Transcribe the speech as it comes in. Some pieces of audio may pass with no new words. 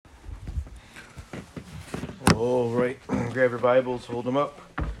All right, grab your Bibles, hold them up.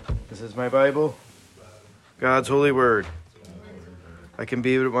 This is my Bible, God's holy word. I can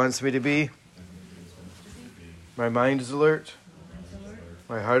be what it wants me to be. My mind is alert.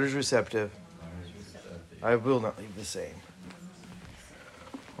 My heart is receptive. I will not leave the same.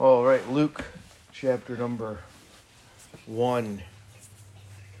 All right, Luke chapter number 1.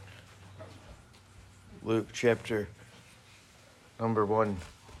 Luke chapter number 1.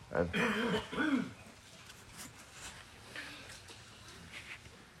 I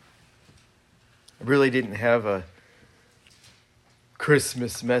really didn't have a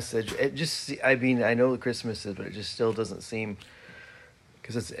Christmas message. I know Christmas is, but it just still doesn't seem,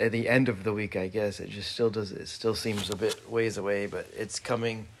 because it's at the end of the week, I guess. It still seems a bit ways away, but it's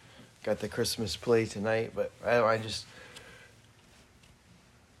coming. Got the Christmas play tonight, but I just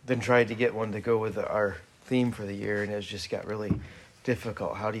then tried to get one to go with our theme for the year, and it just got really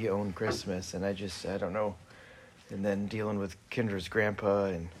difficult. How do you own Christmas? And I don't know. And then dealing with Kendra's grandpa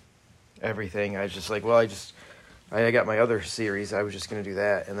and everything, I was just like, I got my other series. I was just going to do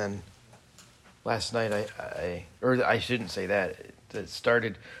that. And then last night, I shouldn't say that. It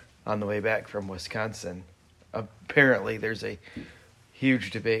started on the way back from Wisconsin. Apparently, there's a huge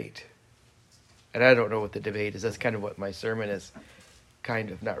debate. And I don't know what the debate is. That's kind of what my sermon is.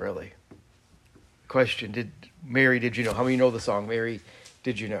 Kind of, not really. Question, Mary, did you know? How many know the song, Mary,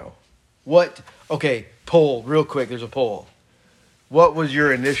 did you know? Okay, poll, real quick, there's a poll. What was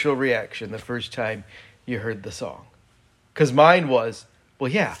your initial reaction the first time you heard the song? Because mine was,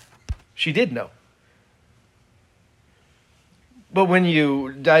 well, yeah, she did know. But when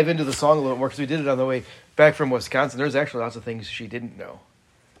you dive into the song a little more, because we did it on the way back from Wisconsin, there's actually lots of things she didn't know.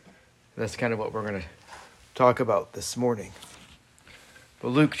 That's kind of what we're going to talk about this morning. But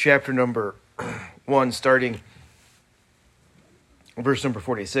Luke chapter number 1, starting verse number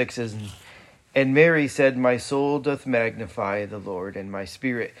 46, says, "And Mary said, My soul doth magnify the Lord, and my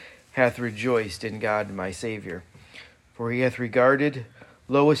spirit hath rejoiced in God my Savior. For he hath regarded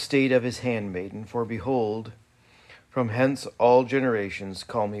low estate of his handmaiden. For behold, from hence all generations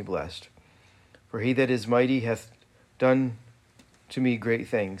call me blessed. For he that is mighty hath done to me great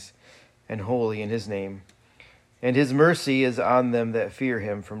things, and holy in his name. And his mercy is on them that fear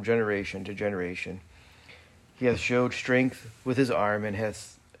him from generation to generation. He hath showed strength with his arm, and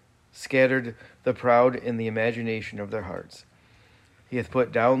hath scattered the proud in the imagination of their hearts. He hath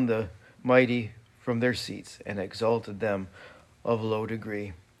put down the mighty from their seats, and exalted them of low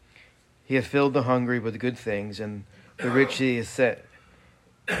degree. He hath filled the hungry with good things, and the rich he hath set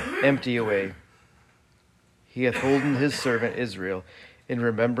empty away. He hath holden his servant Israel in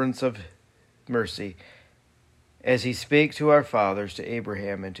remembrance of mercy, as he spake to our fathers, to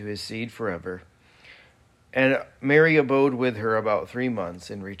Abraham, and to his seed forever. And Mary abode with her about 3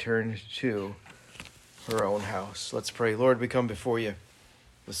 months, and returned to her own house." Let's pray. Lord, we come before you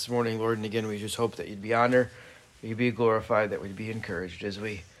this morning, Lord, and again, we just hope that you'd be honored, that you'd be glorified, that we'd be encouraged as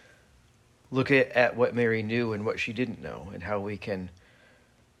we look at what Mary knew and what she didn't know, and how we can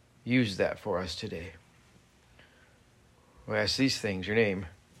use that for us today. We ask these things, your name.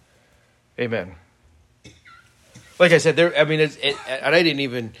 Amen. Like I said, and I didn't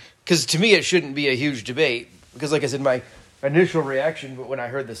even, because to me it shouldn't be a huge debate, because like I said, my initial reaction when I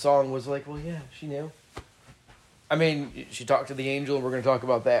heard the song was like, well, yeah, she knew. I mean, she talked to the angel, and we're going to talk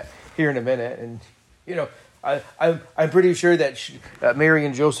about that here in a minute. And, I'm pretty sure that Mary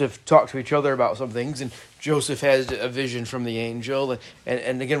and Joseph talked to each other about some things, and Joseph has a vision from the angel.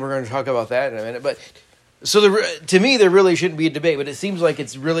 And again, we're going to talk about that in a minute. But so to me, there really shouldn't be a debate, but it seems like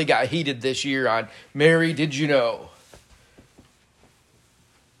it's really got heated this year on Mary, did you know?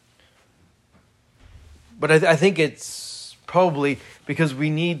 But I think it's probably because we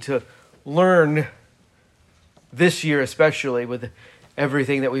need to learn this year, especially with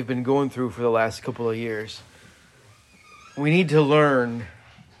everything that we've been going through for the last couple of years. We need to learn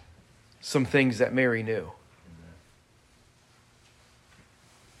some things that Mary knew.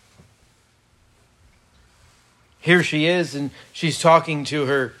 Here she is, and she's talking to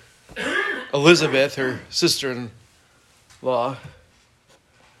her Elizabeth, her sister-in-law,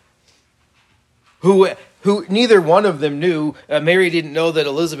 who neither one of them knew. Mary didn't know that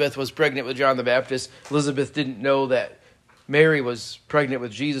Elizabeth was pregnant with John the Baptist. Elizabeth didn't know that Mary was pregnant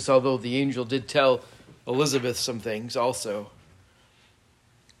with Jesus, although the angel did tell Elizabeth some things also.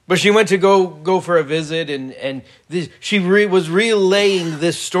 But she went to go for a visit, and she was relaying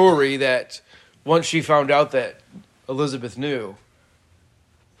this story that once she found out that Elizabeth knew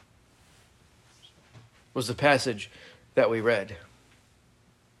was the passage that we read.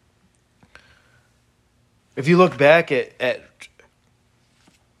 If you look back at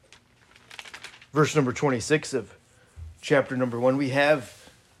verse number 26 of chapter number 1, we have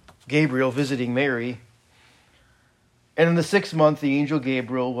Gabriel visiting Mary. And in the 6th month, the angel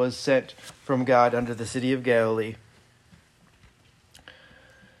Gabriel was sent from God unto the city of Galilee,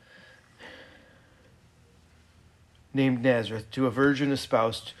 named Nazareth, to a virgin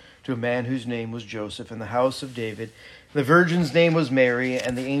espoused to a man whose name was Joseph, in the house of David. The virgin's name was Mary,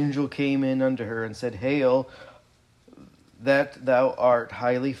 and the angel came in unto her and said, Hail, that thou art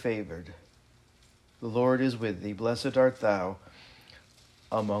highly favored. The Lord is with thee. Blessed art thou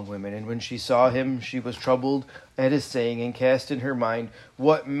among women. And when she saw him, she was troubled at his saying, and cast in her mind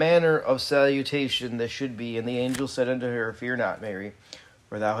what manner of salutation this should be. And the angel said unto her, Fear not, Mary,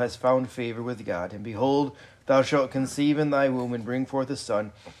 for thou hast found favor with God. And behold, thou shalt conceive in thy womb, and bring forth a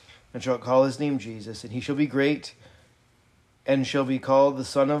son, and shalt call his name Jesus. And he shall be great, and shall be called the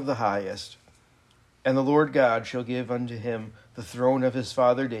Son of the Highest. And the Lord God shall give unto him the throne of his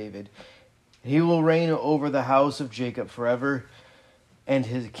father David. And he will reign over the house of Jacob forever, and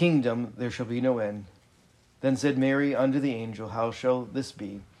his kingdom there shall be no end. Then said Mary unto the angel, How shall this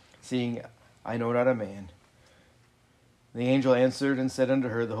be, seeing I know not a man? The angel answered and said unto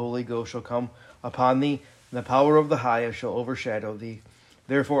her, The Holy Ghost shall come upon thee, and the power of the Highest shall overshadow thee.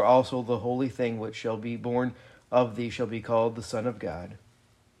 Therefore also the holy thing which shall be born of thee shall be called the Son of God.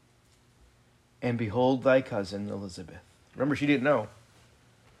 And behold, thy cousin Elizabeth. Remember, she didn't know.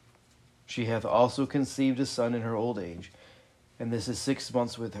 She hath also conceived a son in her old age, and this is 6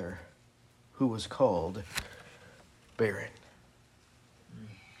 months with her, who was called barren.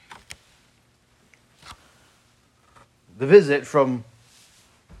 The visit from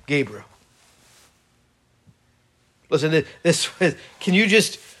Gabriel. Listen, can you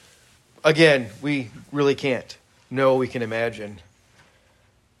just, again, we really can't. No, we can imagine.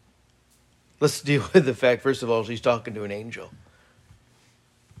 Let's deal with the fact, first of all, she's talking to an angel.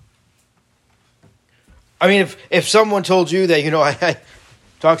 I mean, if someone told you that, I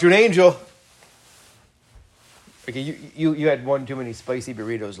talked to an angel. Okay, you had one too many spicy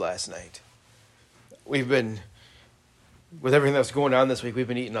burritos last night. We've been, with everything that's going on this week, we've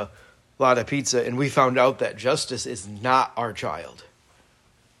been eating a lot of pizza, and we found out that Justice is not our child.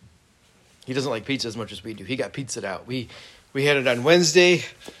 He doesn't like pizza as much as we do. He got pizzaed out. We had it on Wednesday,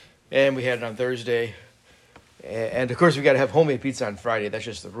 and we had it on Thursday. And of course, we got to have homemade pizza on Friday. That's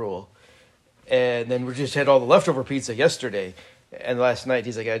just the rule. And then we just had all the leftover pizza yesterday. And last night,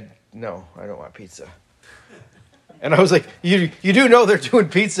 he's like, no, I don't want pizza. And I was like, you do know they're doing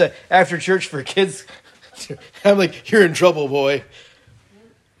pizza after church for kids? I'm like, you're in trouble, boy.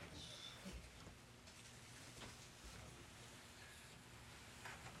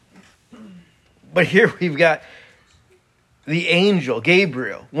 But here we've got the angel,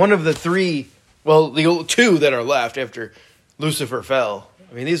 Gabriel, one of the three, the two that are left after Lucifer fell.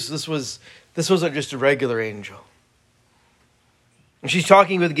 I mean, this wasn't just a regular angel. And she's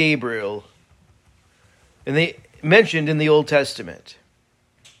talking with Gabriel, and they mentioned in the Old Testament.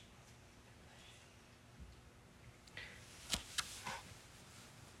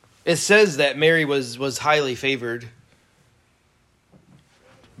 It says that Mary was highly favored.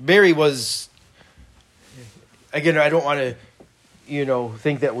 Mary was, again, I don't want to,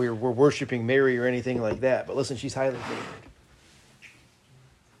 think that we're worshiping Mary or anything like that. But listen, she's highly favored.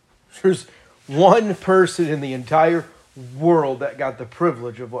 There's one person in the entire world that got the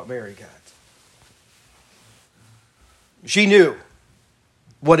privilege of what Mary got. She knew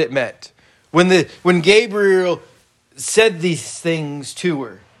what it meant. When Gabriel said these things to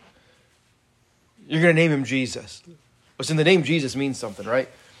her, you're going to name him Jesus. Listen, the name Jesus means something, right?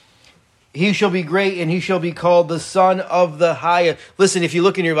 He shall be great, and he shall be called the Son of the Highest. Listen, if you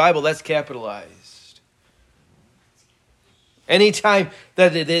look in your Bible, that's capitalized. Anytime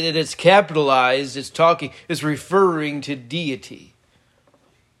that it's capitalized, it's referring to deity.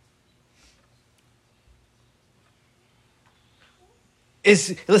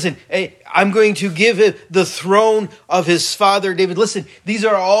 Listen, I'm going to give him the throne of his father David. Listen, these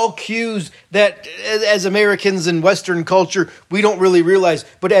are all cues that as Americans in Western culture, we don't really realize.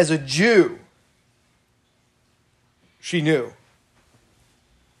 But as a Jew, she knew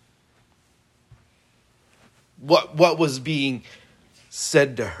what was being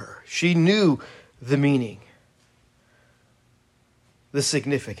said to her. She knew the meaning, the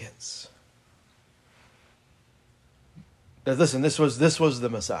significance. Now listen, this was the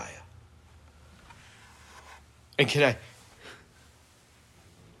Messiah. And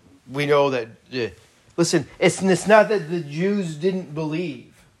we know that, listen, it's not that the Jews didn't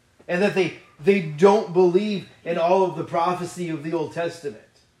believe and that they don't believe in all of the prophecy of the Old Testament.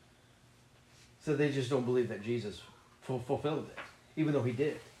 So they just don't believe that Jesus fulfilled it, even though he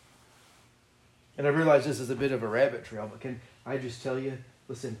did. And I realize this is a bit of a rabbit trail, but can I just tell you,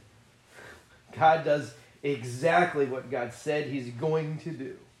 listen, God does exactly what God said he's going to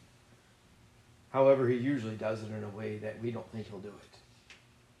do. However, he usually does it in a way that we don't think he'll do it.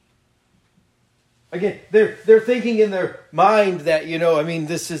 Again, they're thinking in their mind that,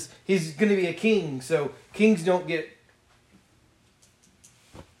 he's going to be a king, so kings don't get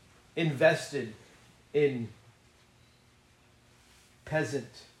invested in peasant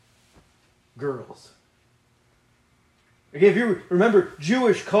girls. Again, if you remember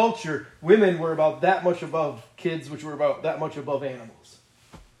Jewish culture, women were about that much above kids, which were about that much above animals.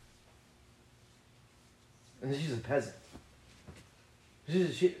 And she's a peasant.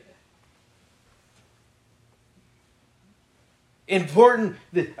 Important.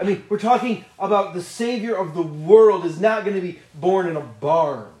 We're talking about the Savior of the world is not going to be born in a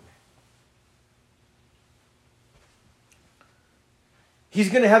barn. He's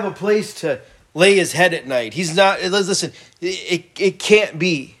going to have a place to lay his head at night. He's not, listen, it can't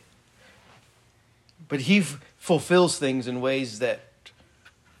be. But he fulfills things in ways that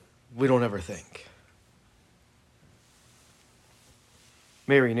we don't ever think.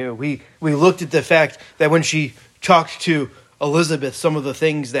 Mary knew. We looked at the fact that when she talked to Elizabeth, some of the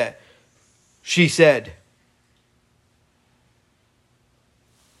things that she said.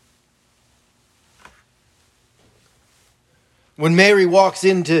 When Mary walks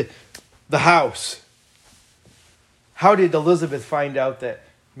into the house, how did Elizabeth find out that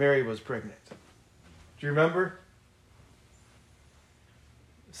Mary was pregnant? Do you remember?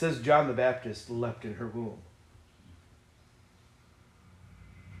 It says John the Baptist leapt in her womb.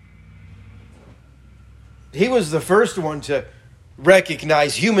 He was the first one to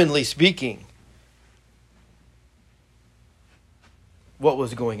recognize, humanly speaking, what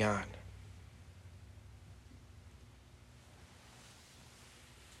was going on.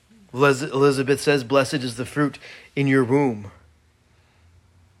 Elizabeth says, "Blessed is the fruit in your womb."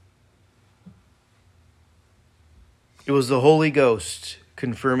 It was the Holy Ghost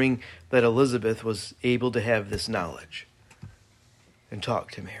confirming that Elizabeth was able to have this knowledge and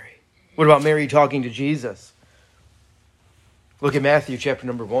talk to Mary. What about Mary talking to Jesus? Look at Matthew chapter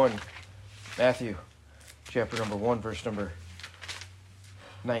number 1. Matthew chapter number 1, verse number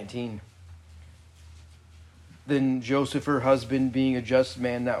 19. Then Joseph, her husband, being a just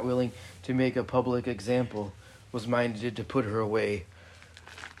man, not willing to make a public example, was minded to put her away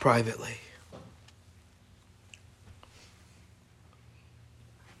privately.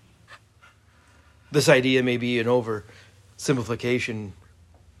 This idea may be an oversimplification,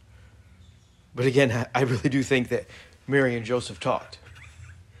 but again, I really do think that Mary and Joseph talked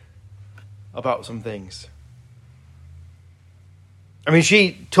about some things.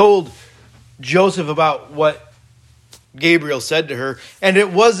 She told Joseph about what Gabriel said to her, and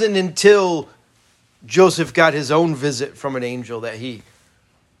it wasn't until Joseph got his own visit from an angel that he,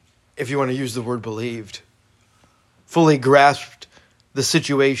 if you want to use the word believed, fully grasped the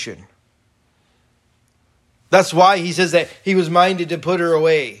situation. That's why he says that he was minded to put her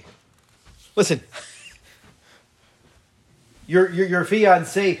away. Listen, your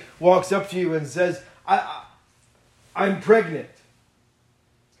fiancé walks up to you and says, I'm pregnant.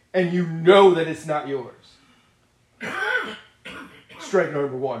 And you know that it's not yours. Strike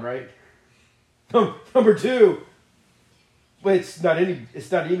number one, right? Number two, but it's not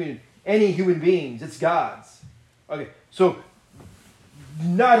even any human beings. It's God's. Okay, so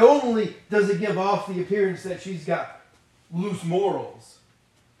not only does it give off the appearance that she's got loose morals,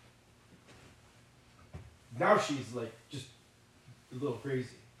 now she's like just a little crazy.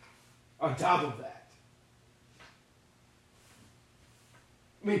 On top of that.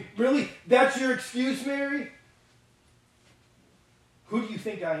 Really? That's your excuse, Mary? Who do you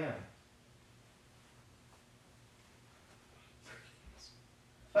think I am?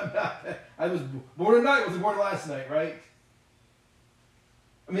 I'm not. I was born tonight. I was born last night, right?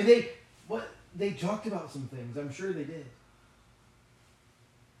 They talked about some things. I'm sure they did.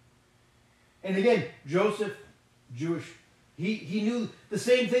 And again, Joseph, Jewish, he knew the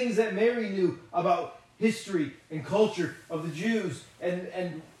same things that Mary knew about history and culture of the Jews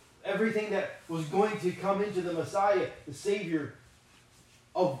and everything that was going to come into the Messiah, the Savior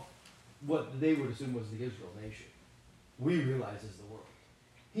of what they would assume was the Israel nation. We realize is the world.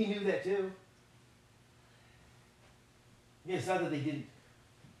 He knew that too. Yeah, it's not that they didn't.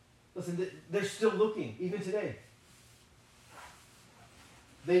 Listen, they're still looking, even today.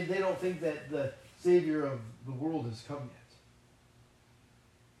 They don't think that the Savior of the world has come yet.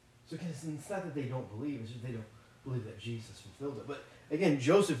 So again, it's not that they don't believe, it's just they don't believe that Jesus fulfilled it. But again,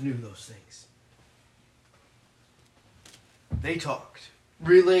 Joseph knew those things. They talked,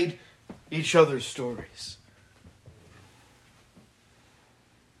 relayed each other's stories.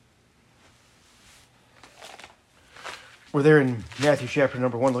 We're there in Matthew chapter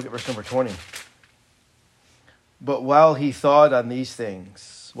number 1. Look at verse number 20. But while he thought on these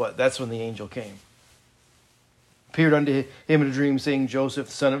things, that's when the angel came. Appeared unto him in a dream, saying, Joseph,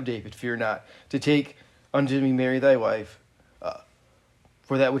 the son of David, fear not to take unto me Mary thy wife,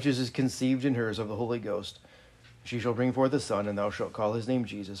 for that which is conceived in her is of the Holy Ghost. She shall bring forth a son, and thou shalt call his name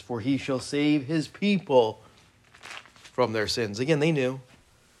Jesus, for he shall save his people from their sins. Again, they knew.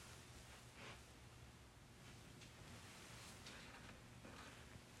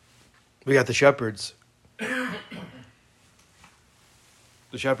 We got the shepherds. The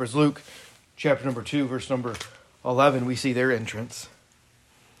shepherds. Luke chapter number 2, verse number 11, we see their entrance.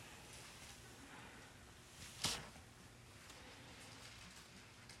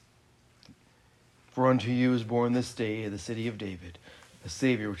 For unto you is born this day in the city of David a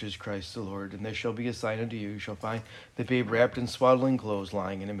Savior, which is Christ the Lord. And there shall be a sign unto you. You shall find the babe wrapped in swaddling clothes,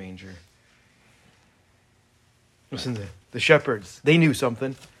 lying in a manger. Listen, the shepherds, they knew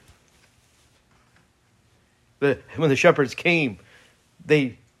something. When the shepherds came,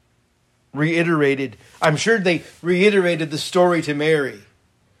 they reiterated, I'm sure they reiterated the story to Mary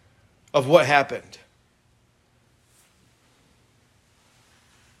of what happened.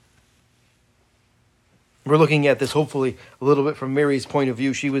 We're looking at this hopefully a little bit from Mary's point of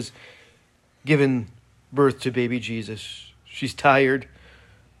view. She was given birth to baby Jesus. She's tired.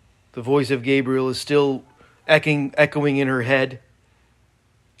 The voice of Gabriel is still echoing in her head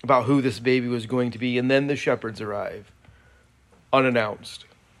about who this baby was going to be. And then the shepherds arrive, unannounced.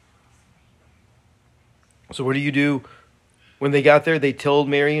 So what do you do? When they got there, they told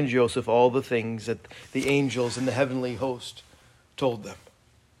Mary and Joseph all the things that the angels and the heavenly host told them.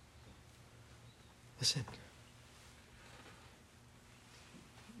 Listen.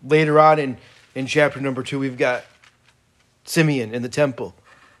 Later on in chapter number 2, we've got Simeon in the temple.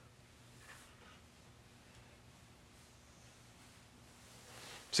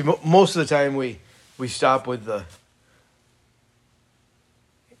 See, most of the time we stop with the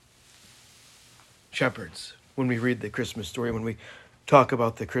shepherds when we read the Christmas story, when we talk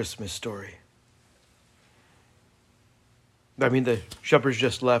about the Christmas story. I mean, the shepherds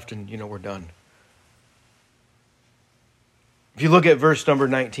just left and, we're done. If you look at verse number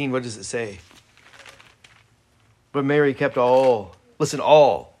 19, what does it say? But Mary kept all.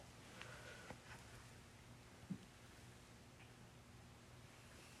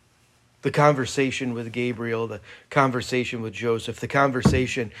 The conversation with Gabriel, the conversation with Joseph, the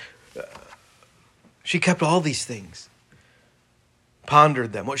conversation. She kept all these things.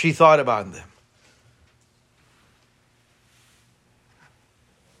 Pondered them, what she thought about them.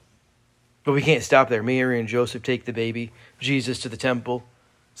 But we can't stop there. Mary and Joseph take the baby, Jesus, to the temple.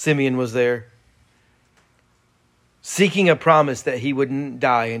 Simeon was there, seeking a promise that he wouldn't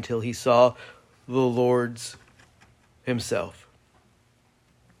die until he saw the Lord's himself.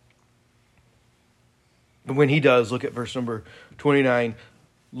 But when he does, look at verse number 29.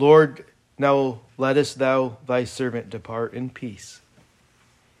 Lord, now lettest thou thy servant depart in peace,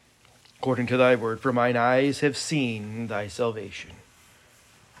 according to thy word, for mine eyes have seen thy salvation,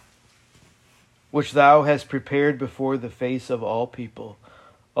 which thou hast prepared before the face of all people,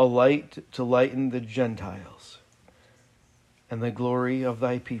 a light to lighten the Gentiles, and the glory of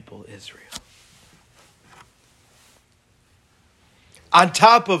thy people Israel. On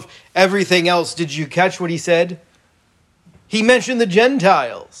top of everything else, did you catch what he said? He mentioned the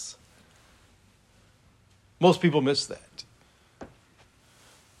Gentiles. Most people miss that.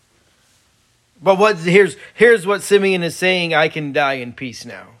 But here's what Simeon is saying: I can die in peace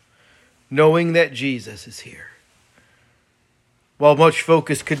now, knowing that Jesus is here. While much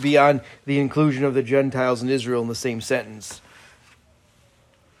focus could be on the inclusion of the Gentiles and Israel in the same sentence,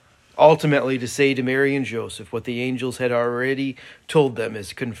 ultimately to say to Mary and Joseph what the angels had already told them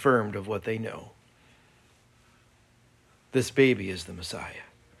is confirmed of what they know. This baby is the Messiah.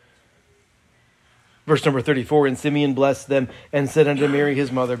 Verse number 34, and Simeon blessed them and said unto Mary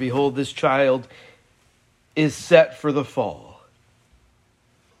his mother, behold, this child is set for the fall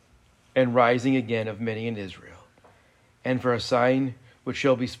and rising again of many in Israel, and for a sign which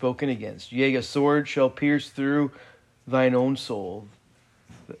shall be spoken against. Yea, a sword shall pierce through thine own soul,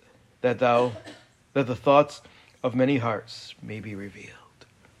 that the thoughts of many hearts may be revealed.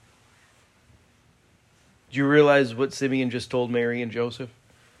 Do you realize what Simeon just told Mary and Joseph?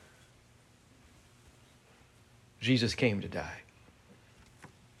 Jesus came to die.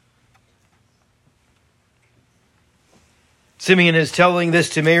 Simeon is telling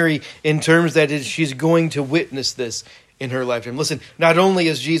this to Mary in terms that she's going to witness this in her lifetime. Listen, not only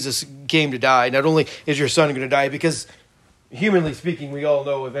is Jesus came to die. Not only is your son going to die, because humanly speaking, we all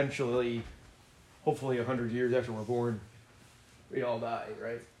know eventually, hopefully 100 years after we're born, we all die,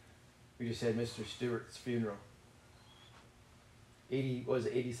 right? We just had Mr. Stewart's funeral.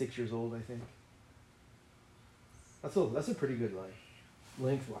 86 years old, I think. That's a pretty good life,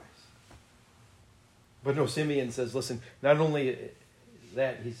 lengthwise. But no, Simeon says, listen, not only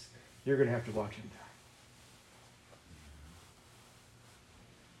that, you're going to have to watch him die.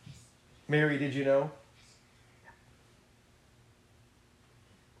 Mary, did you know?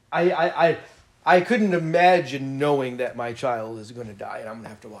 I couldn't imagine knowing that my child is going to die and I'm going to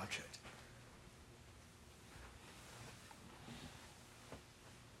have to watch it.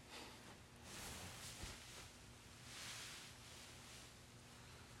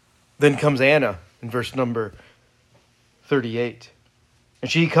 Then comes Anna in verse number 38.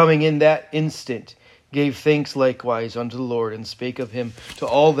 And she, coming in that instant, gave thanks likewise unto the Lord, and spake of him to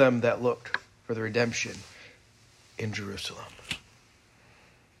all them that looked for the redemption in Jerusalem.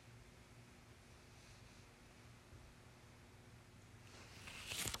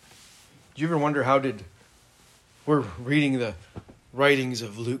 Do you ever wonder we're reading the writings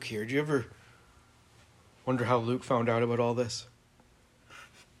of Luke here. Do you ever wonder how Luke found out about all this?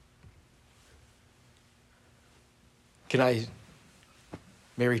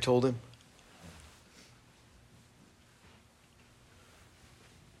 Mary told him.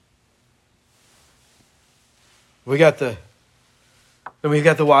 We've got the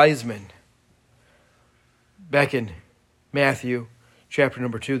wise men. Back in Matthew chapter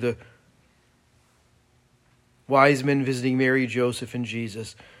number 2, the wise men visiting Mary, Joseph, and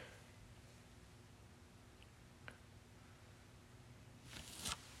Jesus.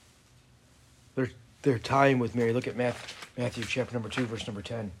 Their time with Mary. Look at Matthew chapter number 2, verse number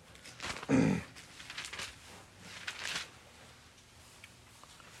 10.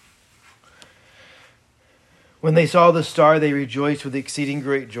 When they saw the star, they rejoiced with exceeding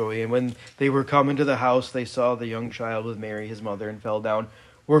great joy. And when they were come into the house, they saw the young child with Mary, his mother, and fell down,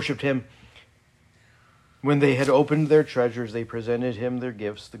 worshipped him. When they had opened their treasures, they presented him their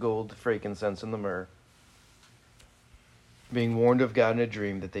gifts, the gold, the frankincense, and the myrrh. Being warned of God in a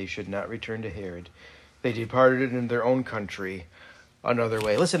dream that they should not return to Herod, they departed in their own country another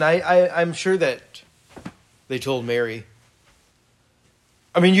way. Listen, I'm sure that they told Mary.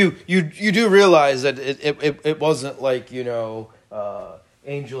 I mean, you do realize that it wasn't like,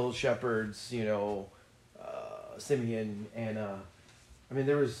 angels, shepherds, Simeon, Anna. I mean,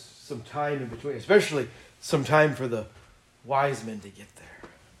 there was some time in between, especially some time for the wise men to get there.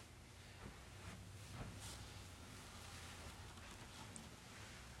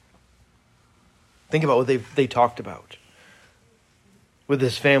 Think about what they talked about with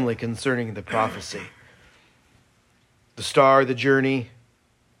this family concerning the prophecy. The star, the journey,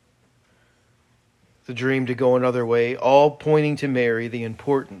 the dream to go another way, all pointing to Mary, the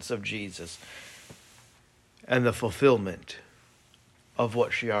importance of Jesus, and the fulfillment of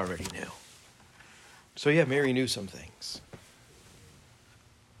what she already knew. So yeah, Mary knew some things.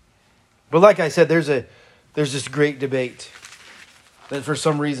 But like I said, there's this great debate that for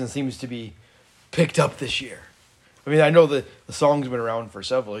some reason seems to be picked up this year. I mean, I know the song's been around for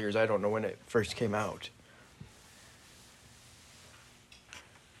several years. I don't know when it first came out.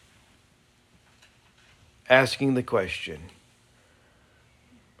 Asking the question.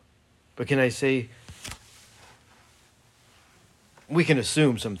 But can I say, we can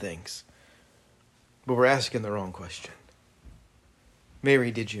assume some things, but we're asking the wrong question.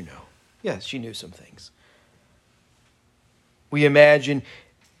 Mary, did you know? Yes, she knew some things. We imagine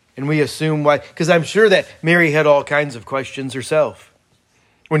and we assume why, because I'm sure that Mary had all kinds of questions herself.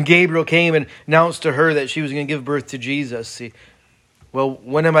 When Gabriel came and announced to her that she was going to give birth to Jesus,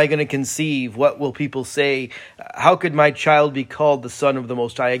 when am I going to conceive? What will people say? How could my child be called the Son of the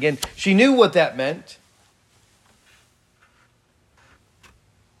Most High? Again, she knew what that meant.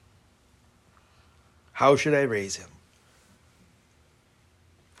 How should I raise him?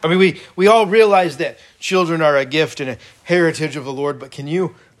 I mean, we all realize that children are a gift and a heritage of the Lord, but can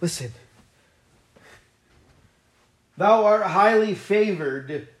you listen? Thou art highly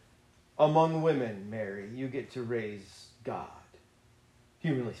favored among women, Mary. You get to raise God,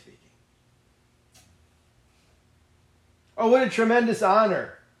 humanly speaking. Oh, what a tremendous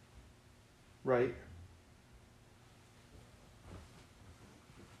honor, right?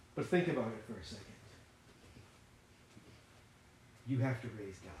 But think about it for a second. You have to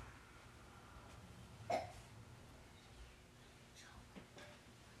raise God.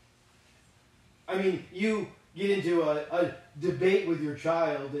 I mean, you get into a debate with your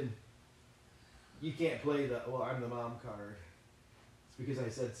child and you can't play I'm the mom card. It's because I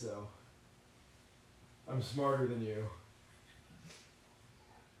said so. I'm smarter than you.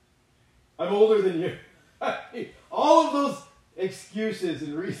 I'm older than you. All of those excuses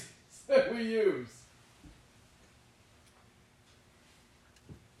and reasons that we use.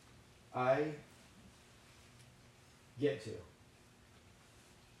 I get to.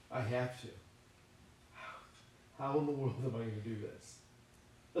 I have to. How in the world am I going to do this?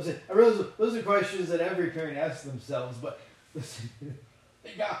 Listen, I realize those are questions that every parent asks themselves, but listen,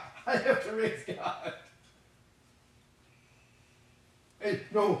 God, I have to raise God. And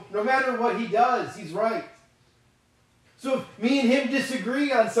no matter what he does, he's right. So if me and him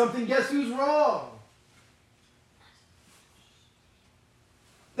disagree on something, guess who's wrong?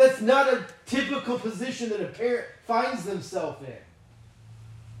 That's not a typical position that a parent finds themselves in.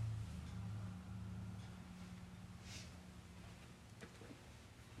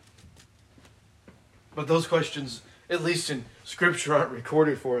 But those questions, at least in Scripture, aren't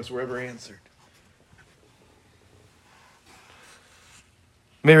recorded for us, were ever answered.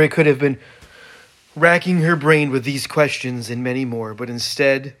 Mary could have been racking her brain with these questions and many more, but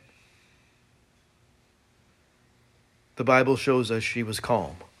instead, the Bible shows us she was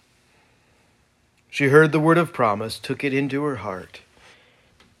calm. She heard the word of promise, took it into her heart,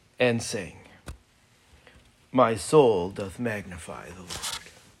 and sang, "My soul doth magnify the Lord."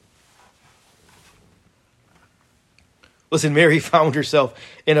 Listen, Mary found herself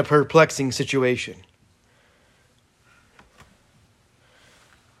in a perplexing situation.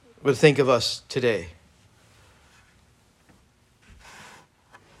 But think of us today.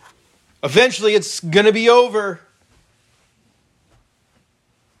 Eventually it's going to be over.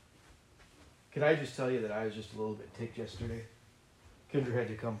 Can I just tell you that I was just a little bit ticked yesterday? Kendra had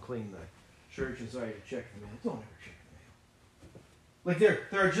to come clean the church, and so I had to check the mail. Don't ever check the mail. Like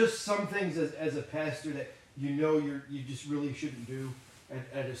there are just some things as a pastor that you just really shouldn't do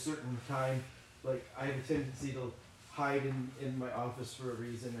at a certain time. Like I have a tendency to hide in my office for a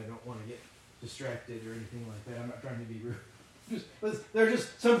reason. I don't want to get distracted or anything like that. I'm not trying to be rude. There are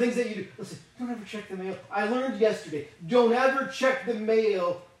just some things that you do. Listen, don't ever check the mail. I learned yesterday, don't ever check the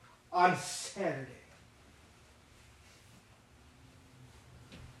mail on Saturday.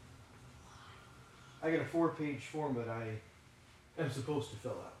 I got a 4-page form that I am supposed to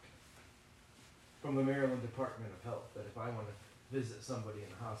fill out from the Maryland Department of Health, that if I want to visit somebody in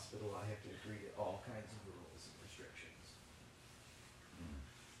the hospital, I have to agree to all kinds of rules and restrictions.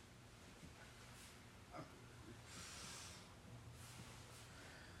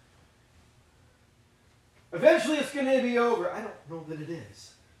 Eventually it's going to be over. I don't know that it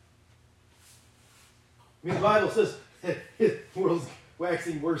is. I mean, the Bible says the world's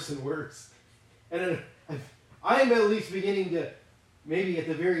waxing worse and worse. And I'm at least beginning to maybe at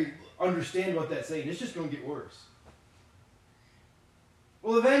the very understand what that's saying. It's just going to get worse.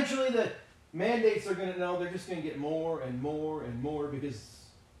 Well, eventually the mandates are going to know they're just going to get more and more and more because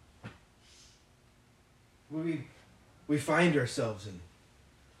we find ourselves in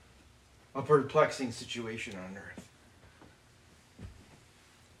a perplexing situation on earth.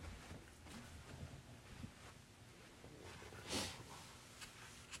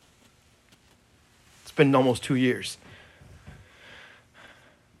 It's been almost 2 years.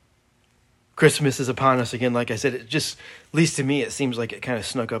 Christmas is upon us again. Like I said, it just, at least to me, it seems like it kind of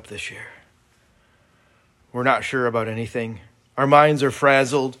snuck up this year. We're not sure about anything. Our minds are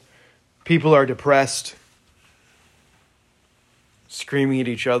frazzled. People are depressed, screaming at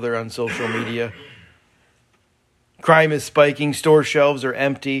each other on social media. Crime is spiking. Store shelves are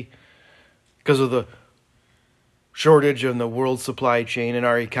empty because of the shortage in the world supply chain, and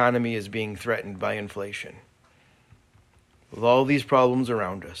our economy is being threatened by inflation. With all these problems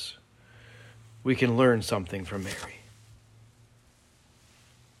around us, we can learn something from Mary.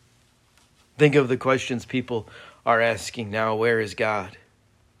 Think of the questions people are asking now. Where is God?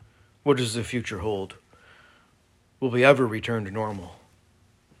 What does the future hold? Will we ever return to normal?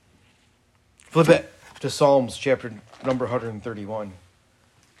 Flip it to Psalms chapter number 131.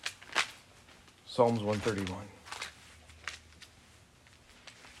 Psalms 131.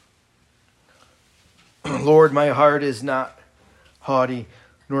 Lord, my heart is not haughty,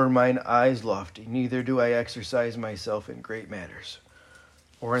 nor mine eyes lofty. Neither do I exercise myself in great matters,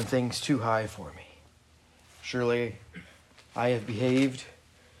 or in things too high for me. Surely I have behaved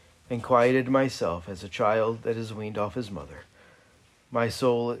and quieted myself as a child that is weaned off his mother. My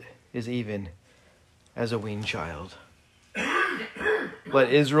soul is even as a weaned child. Let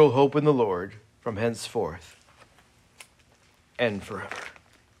Israel hope in the Lord from henceforth and forever.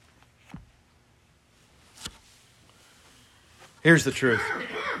 Here's the truth.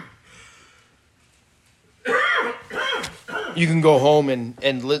 You can go home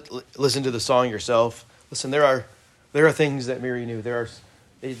and listen to the song yourself, Listen, there are things that Mary knew. There's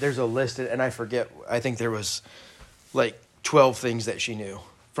a list, and I forget. I think there was like 12 things that she knew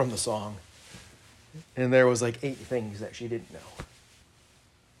from the song. And there was like 8 things that she didn't know.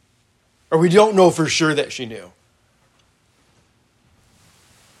 Or we don't know for sure that she knew.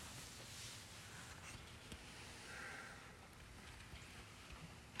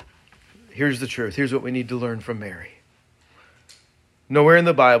 Here's the truth. Here's what we need to learn from Mary. Nowhere in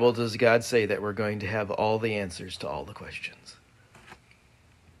the Bible does God say that we're going to have all the answers to all the questions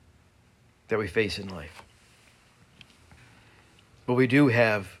that we face in life. But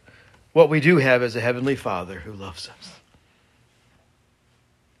what we do have is a Heavenly Father who loves us.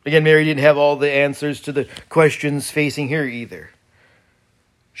 Again, Mary didn't have all the answers to the questions facing her either.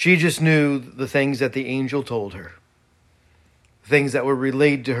 She just knew the things that the angel told her, things that were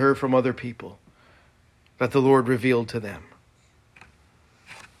relayed to her from other people, that the Lord revealed to them.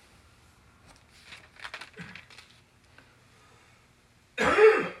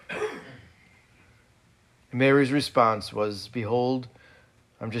 Mary's response was, "Behold,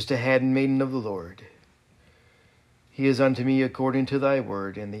 I'm just a handmaiden of the Lord. He is unto me according to thy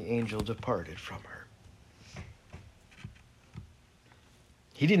word," and the angel departed from her.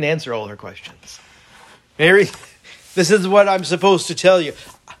 He didn't answer all her questions. Mary, this is what I'm supposed to tell you.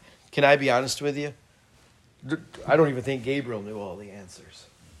 Can I be honest with you? I don't even think Gabriel knew all the answers.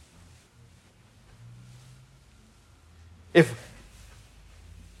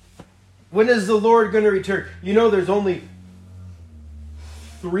 When is the Lord going to return? You know, there's only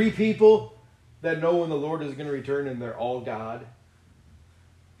 3 people that know when the Lord is going to return, and they're all God.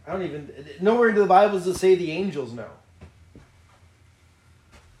 Nowhere in the Bible does it say the angels know.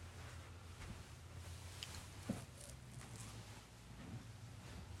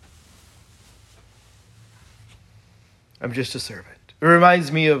 I'm just a servant. It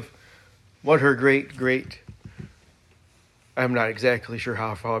reminds me of what her great, I'm not exactly sure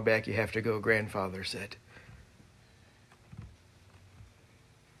how far back you have to go, grandfather said.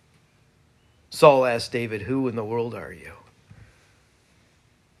 Saul asked David, "Who in the world are you?"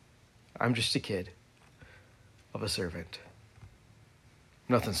 "I'm just a kid of a servant.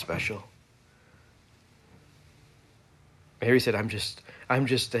 Nothing special." Mary said, I'm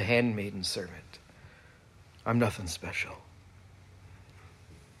just a handmaiden servant. I'm nothing special."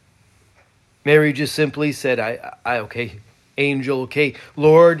 Mary just simply said, okay, angel, okay,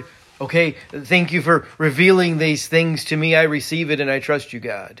 Lord, okay, thank you for revealing these things to me. I receive it and I trust you,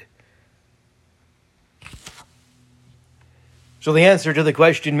 God. So the answer to the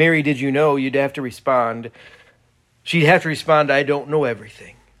question, "Mary, did you know?" you'd have to respond. She'd have to respond, "I don't know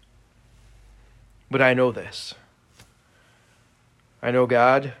everything, but I know this. I know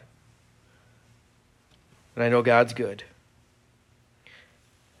God, and I know God's good,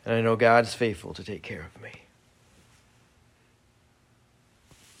 and I know God's faithful to take care of me."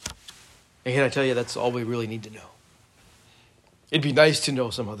 And can I tell you, that's all we really need to know. It'd be nice to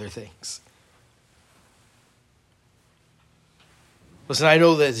know some other things. Listen, I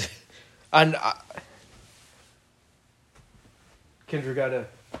know that Kendra got a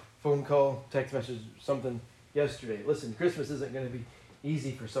phone call, text message, something yesterday. Listen, Christmas isn't going to be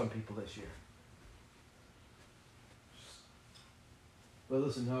easy for some people this year. But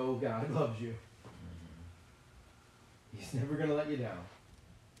listen, no, God loves you. He's never going to let you down.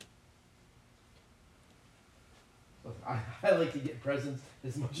 I like to get presents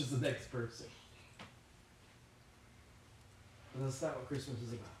as much as the next person. But that's not what Christmas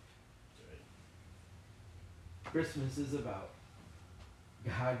is about. Christmas is about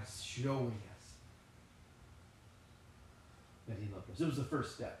God showing us that He loved us. It was the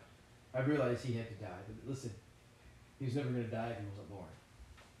first step. I realized He had to die. But listen, He was never going to die if He wasn't born.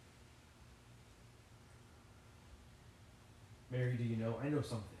 Mary, do you know? I know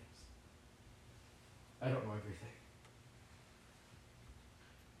some things. I don't know everything.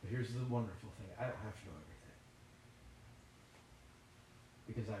 But here's the wonderful thing. I don't have to know everything.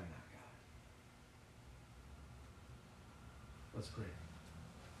 Because I'm not God. Let's pray.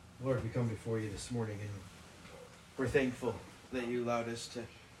 Lord, we come before you this morning, and we're thankful that you allowed us to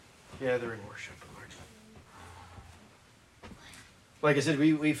gather and worship, Lord. Like I said,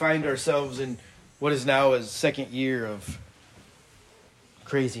 we find ourselves in what is now a second year of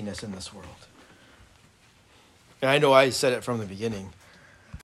craziness in this world. And I know I said it from the beginning.